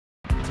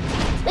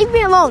Leave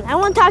me alone. I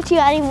won't talk to you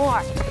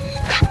anymore.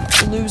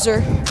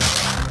 Loser.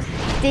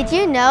 Did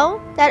you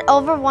know that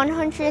over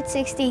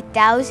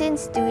 160,000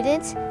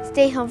 students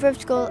stay home from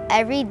school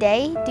every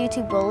day due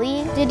to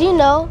bullying? Did you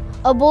know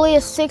a bully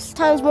is 6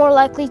 times more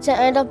likely to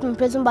end up in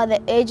prison by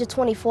the age of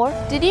 24?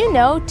 Did you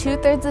know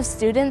 2/3 of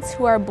students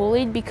who are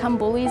bullied become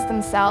bullies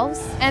themselves?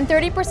 And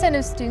 30%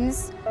 of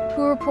students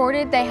who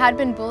reported they had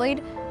been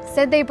bullied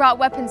said they brought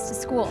weapons to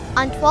school.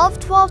 On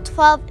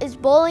 12/12/12 is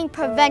Bullying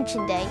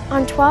Prevention Day.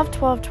 On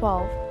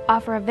 12/12/12,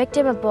 offer a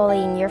victim of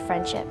bullying your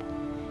friendship.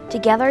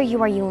 Together,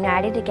 you are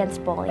united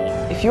against bullying.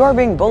 If you are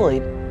being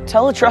bullied,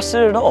 tell a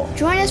trusted adult.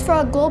 Join us for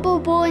a Global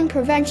Bullying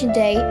Prevention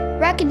Day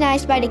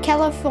recognized by the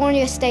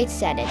California State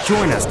Senate.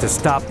 Join us to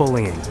stop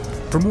bullying.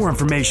 For more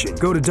information,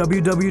 go to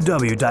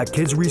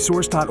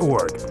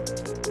www.kidsresource.org.